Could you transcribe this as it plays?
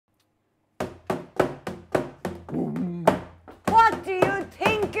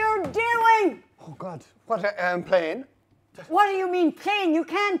doing? Oh God, what I'm playing? What do you mean playing? You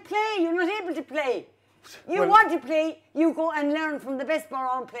can't play. You're not able to play. You want to play, you go and learn from the best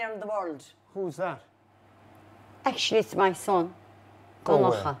Bodhrán player in the world. Who's that? Actually, it's my son.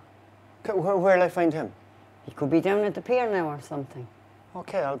 Oh, where'll I find him? He could be down at the pier now or something.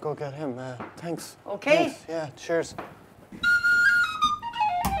 Okay, I'll go get him. Thanks. Okay. Thanks. Yeah, cheers.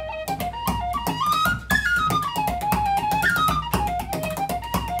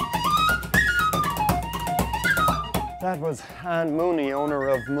 That was Anne Mooney, owner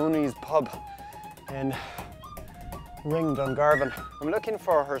of Mooney's Pub in Ring, Dungarvan. I'm looking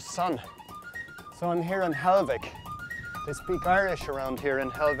for her son. So I'm here in Helvick. They speak Irish around here in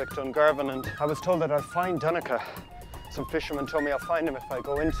Helvick, Dungarvan, and I was told that I'd find Donica. Some fishermen told me I'll find him if I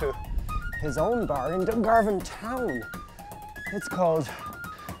go into his own bar in Dungarvan town. It's called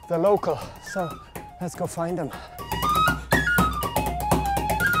The Local, so let's go find him.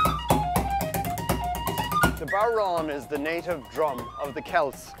 The bodhrán is the native drum of the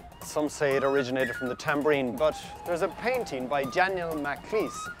Celts. Some say it originated from the tambourine, but there's a painting by Daniel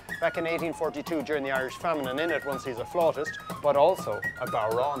Macleish back in 1842 during the Irish famine, and in it one sees a flautist, but also a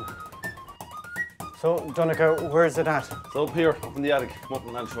bodhrán. So, Donica, where's it at? It's up here, up in the attic. Come up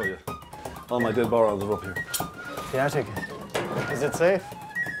and I'll show you. All my dead bodhráns are up here. The attic. Is it safe?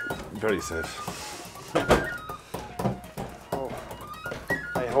 Very safe. Oh,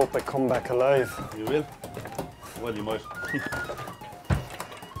 I hope I come back alive. You will? Well, you might.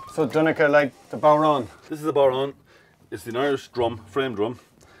 So, Donica, like the bodhrán? This is a bodhrán. It's an Irish drum, frame drum,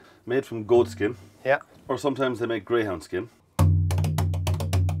 made from goat skin. Yeah. Or sometimes they make greyhound skin.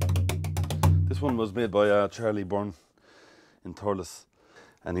 This one was made by Charlie Byrne in Thurles.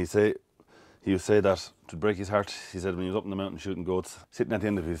 And he would say that to break his heart, he said when he was up in the mountain shooting goats, sitting at the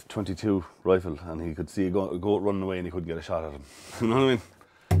end of his .22 rifle, and he could see a goat running away and he couldn't get a shot at him. You know what I mean?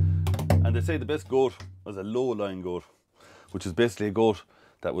 And they say the best goat was a low-lying goat, which is basically a goat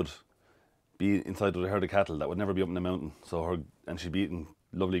that would be inside with a herd of cattle that would never be up in the mountain. And she'd be eating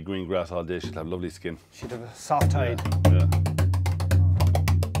lovely green grass all day. She'd have lovely skin. She'd have a soft hide. Yeah.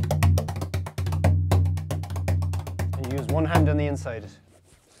 And you use one hand on the inside.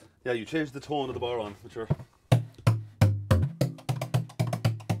 Yeah, you change the tone of the bodhrán, which are.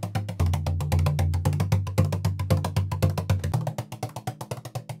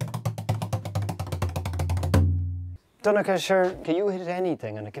 Donica, sure, can you hit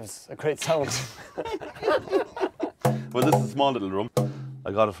anything and it gives a great sound? Well, this is a small little drum.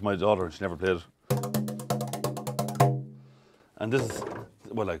 I got it from my daughter and she never played it. And this is,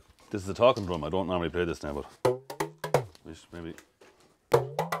 well, like, this is a talking drum. I don't normally play this now, but maybe.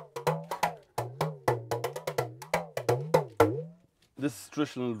 This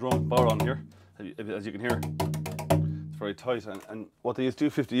traditional drum bodhrán here, as you can hear, it's very tight. And what they used to do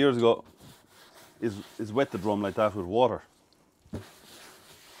 50 years ago is wet the drum like that with water.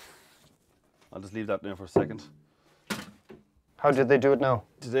 I'll just leave that there for a second. How did they do it now?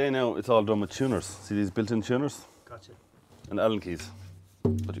 Today now it's all done with tuners. See these built-in tuners? Gotcha. And Allen keys.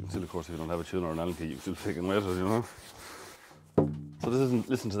 But you can still, of course, if you don't have a tuner or an Allen key, you can still pick and wet it, you know? So this isn't,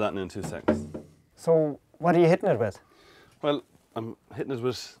 listen to that now in 2 seconds. So what are you hitting it with? Well, I'm hitting it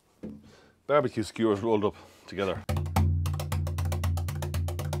with barbecue skewers rolled up together.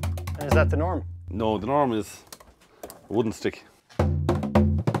 And is that the norm? No, the norm is a wooden stick.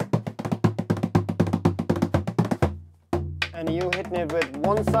 And are you hitting it with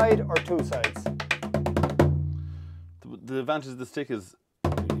one side or two sides? The advantage of the stick is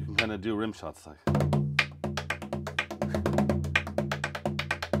you can kind of do rim shots like.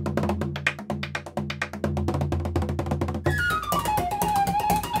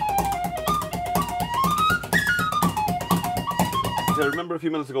 I remember a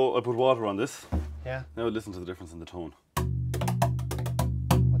few minutes ago I put water on this. Yeah. Now listen to the difference in the tone.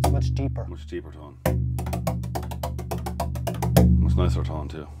 What's much deeper? Much deeper tone. Much nicer tone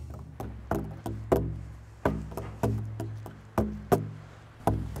too.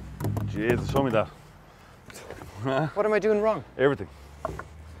 Jesus, show me that. What am I doing wrong? Everything.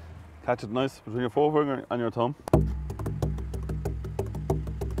 Catch it nice between your forefinger and your thumb.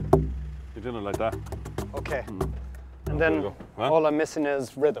 You're doing it like that. Okay. And then all I'm missing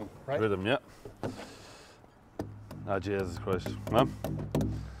is rhythm, right? Rhythm, yeah. Ah, Jesus Christ. Huh?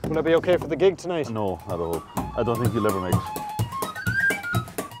 Will I be okay for the gig tonight? No, not at all. I don't think you'll ever make it.